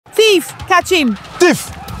Thief! Catch him! Thief!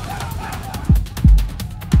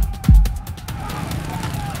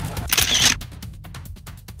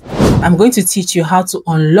 I'm going to teach you how to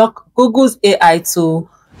unlock Google's AI tool,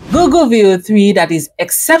 Google VEO3, that is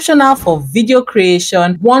exceptional for video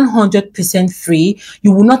creation, 100% free.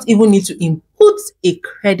 You will not even need to input a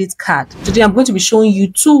credit card. Today, I'm going to be showing you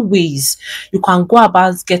 2 ways you can go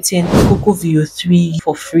about getting Google VEO3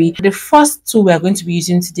 for free. The first tool we are going to be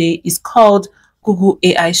using today is called Google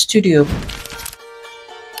AI Studio.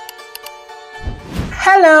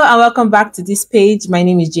 Hello and welcome back to this page. My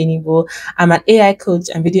name is Jayne. I'm an AI coach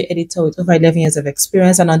and video editor with over 11 years of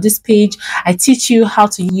experience, and on this page I teach you how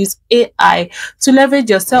to use AI to leverage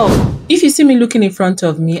yourself. If you see me looking in front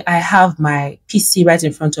of me, I have my PC right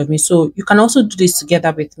in front of me, so you can also do this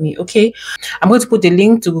together with me. Okay, I'm going to put the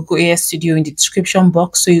link to Google AI Studio in the description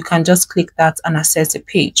box, so you can just click that and access the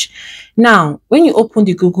page. Now, when you open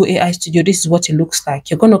the Google AI Studio, this is what it looks like.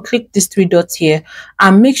 You're going to click these 3 dots here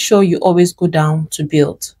and make sure you always go down to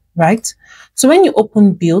build, right? So when you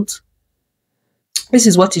open build, this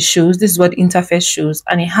is what it shows. This is what the interface shows,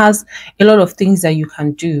 and it has a lot of things that you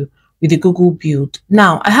can do with the Google build.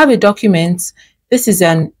 Now, I have a document. This is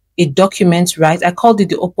a document, right? I called it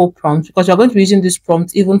the Opal prompt because we're going to be using this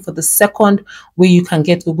prompt even for the second way you can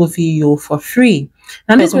get Google VEO for free.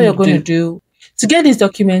 Now, this is what you're going to do. To get this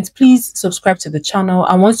document, please subscribe to the channel.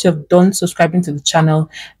 And once you've done subscribing to the channel,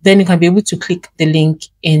 then you can be able to click the link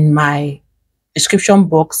in my description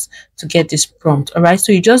box to get this prompt. All right,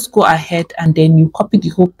 so you just go ahead and then you copy the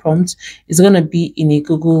whole prompt. It's going to be in a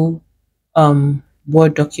Google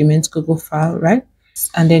Word document, Google file, right?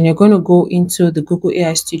 And then you're going to go into the Google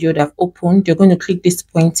AI Studio that I've opened. You're going to click this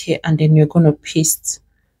point here, and then you're going to paste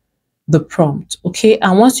the prompt. Okay,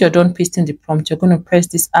 and once you're done pasting the prompt, you're going to press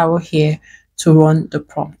this arrow here to run the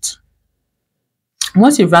prompt.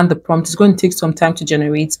 Once you run the prompt, it's going to take some time to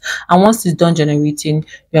generate, and once it's done generating,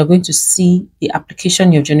 you are going to see the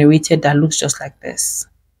application you've generated that looks just like this.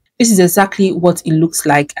 This is exactly what it looks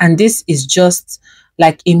like, and this is just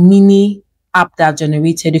like a mini app that I've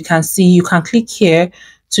generated. You can see, you can click here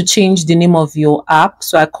to change the name of your app.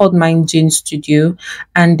 So I called mine Jayne Studio,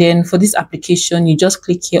 and then for this application, you just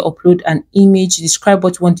click here, upload an image, describe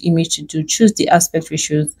what you want the image to do, choose the aspect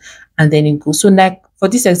ratios, and then it goes. So like for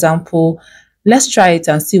this example, let's try it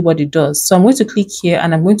and see what it does. So I'm going to click here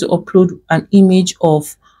and I'm going to upload an image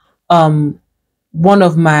of one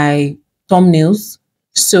of my thumbnails.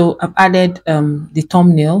 So I've added the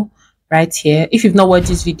thumbnail right here. If you've not watched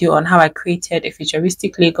this video on how I created a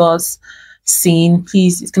Futuristic Lagos scene,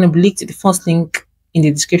 please, it's going to be linked to the first link in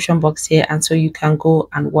the description box here, and so you can go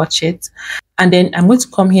and watch it. And then I'm going to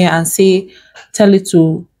come here and say, tell it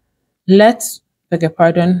to let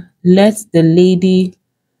the lady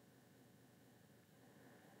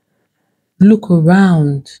look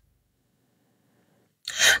around.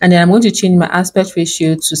 And then I'm going to change my aspect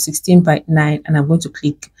ratio to 16:9, and I'm going to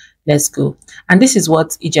click let's go. And this is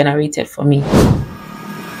what it generated for me.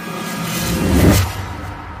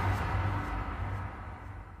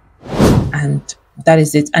 And that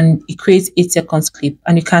is it. And it creates 8 seconds clip.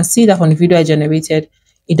 And you can see that from the video I generated,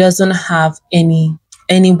 it doesn't have any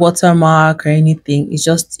watermark or anything. It's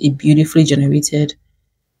just a beautifully generated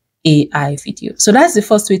AI video. So that's the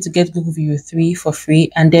first way to get Google VEO3 for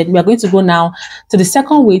free, and then we are going to go now to the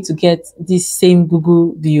second way to get this same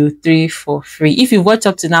Google VEO3 for free. If you've watched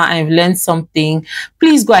up to now and you've learned something,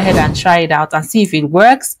 please go ahead and try it out and see if it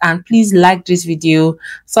works, and please like this video,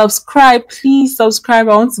 subscribe, please subscribe.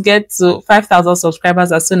 I want to get to 5,000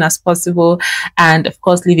 subscribers as soon as possible, and of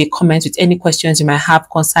course leave a comment with any questions you might have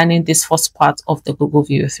concerning this first part of the Google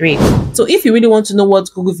VEO3. So if you really want to know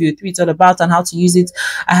what Google VEO3 is all about and how to use it,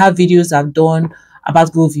 I have videos I've done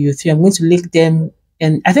about Google VEO3. I'm going to link them,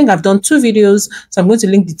 and I think I've done 2 videos, so I'm going to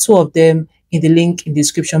link the 2 of them in the link in the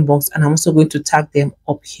description box, and I'm also going to tag them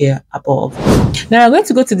up here above. Now we're going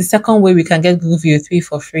to go to the second way we can get Google VEO3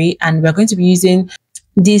 for free, and we're going to be using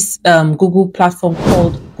this Google platform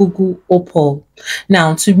called Google Opal.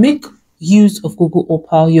 Now, to make use of Google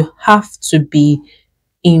Opal, you have to be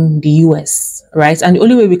in the US, right? And the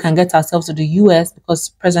only way we can get ourselves to the US, because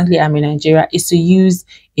presently I'm in Nigeria, is to use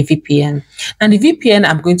a VPN. And the VPN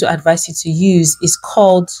I'm going to advise you to use is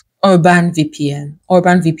called Urban VPN.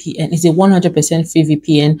 Urban VPN is a 100% free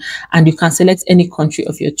VPN, and you can select any country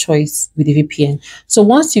of your choice with the VPN. So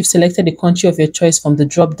once you've selected the country of your choice from the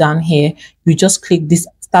drop down here, you just click this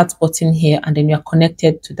start button here, and then you're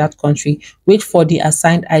connected to that country. Wait for the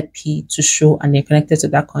assigned IP to show, and you're connected to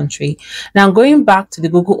that country. Now, going back to the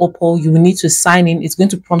Google Opal, you will need to sign in. It's going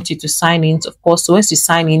to prompt you to sign in, of course. So once you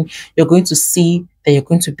sign in, you're going to see that you're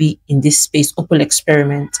going to be in this space, Opal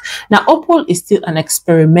Experiment. Now, Opal is still an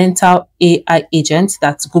experimental AI agent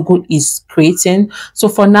that Google is creating. So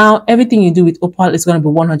for now, everything you do with Opal is going to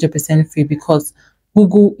be 100% free because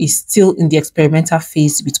Google is still in the experimental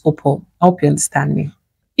phase with Opal. I hope you understand me.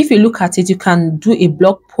 If you look at it, you can do a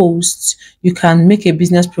blog post, you can make a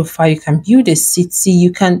business profile, you can build a city,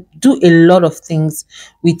 you can do a lot of things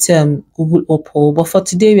with Google Opal. But for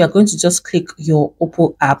today, we are going to just click your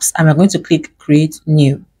Opal apps and we're going to click create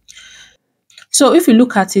new. So if you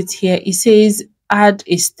look at it here, it says add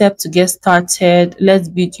a step to get started. Let's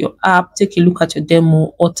build your app. Take a look at your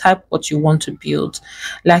demo or type what you want to build.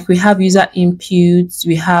 Like we have user inputs,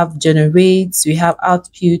 we have generates, we have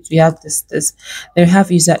output, we have this. Then we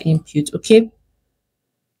have user input. Okay.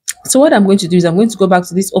 So what I'm going to do is I'm going to go back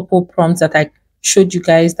to this Opal prompt that I showed you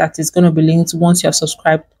guys that is going to be linked once you have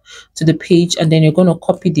subscribed to the page, and then you're going to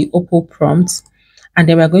copy the Opal prompt, and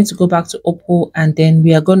then we're going to go back to Opal, and then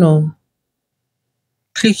we are going to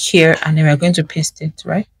click here, and then we're going to paste it,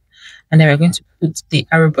 right? And then we're going to put the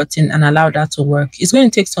arrow button and allow that to work. It's going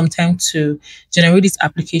to take some time to generate this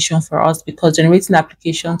application for us because generating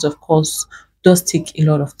applications, of course, does take a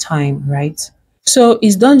lot of time, right? So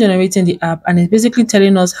it's done generating the app, and it's basically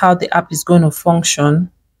telling us how the app is going to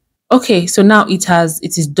function. Okay, so now it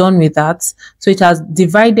is done with that. So it has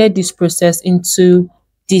divided this process into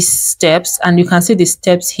these steps, and you can see the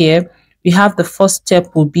steps here. We have the first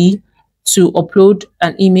step will be to upload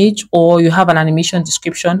an image, or you have an animation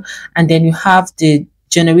description, and then you have the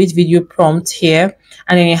generate video prompt here,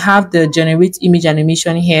 and then you have the generate image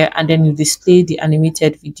animation here, and then you display the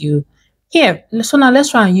animated video here. So now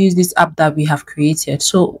let's try and use this app that we have created.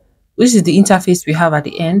 So this is the interface we have at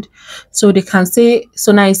the end. So they can say,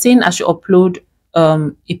 so now it's saying I should upload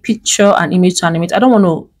a picture, an image to animate. I don't want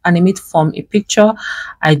to animate from a picture.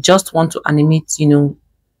 I just want to animate, you know,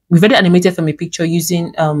 we've already animated from a picture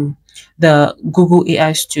using the Google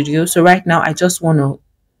AI Studio. So right now I just want to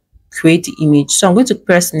create the image. So I'm going to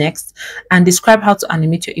press next and describe how to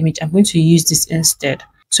animate your image. I'm going to use this instead.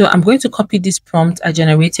 So I'm going to copy this prompt I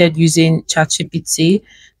generated using ChatGPT.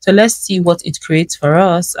 So let's see what it creates for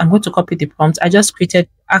us. I'm going to copy the prompt. I just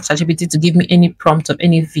asked ChatGPT to give me any prompt of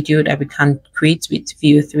any video that we can create with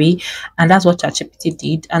VEO3. And that's what ChatGPT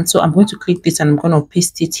did. And so I'm going to click this and I'm going to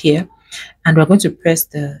paste it here. And we're going to press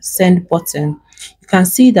the send button. You can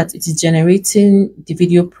see that it is generating the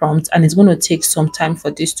video prompt, and it's going to take some time for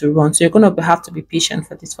this to run. So you're going to have to be patient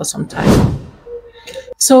for this for some time.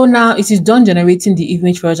 So now it is done generating the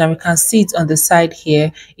image for us, and we can see it on the side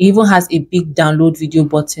here. It even has a big download video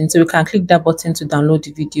button. So we can click that button to download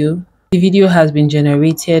the video. The video has been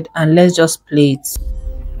generated, and let's just play it.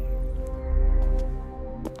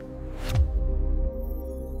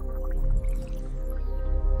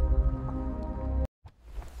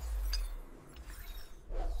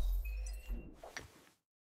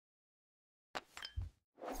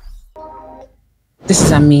 This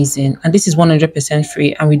is amazing, and this is 100%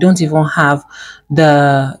 free, and we don't even have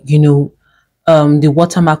the, you know, the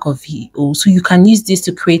watermark of VEO. So you can use this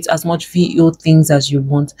to create as much VEO things as you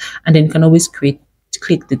want, and then you can always click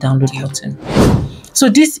the download button. So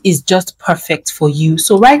this is just perfect for you.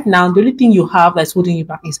 So right now, the only thing you have that's holding you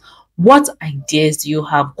back is what ideas do you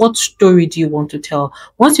have? What story do you want to tell?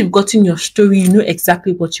 Once you've gotten your story, you know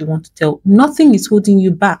exactly what you want to tell. Nothing is holding you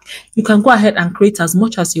back. You can go ahead and create as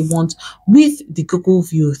much as you want with the Google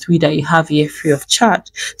VEO3 that you have here free of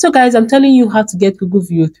charge. So guys, I'm telling you how to get Google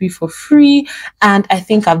VEO3 for free. And I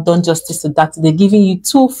think I've done justice to that. They're giving you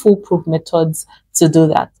 2 foolproof methods to do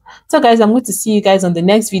that. So guys, I'm going to see you guys on the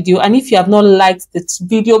next video. And if you have not liked this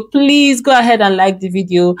video, please go ahead and like the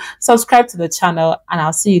video, subscribe to the channel, and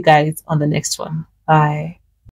I'll see you guys on the next one. Bye.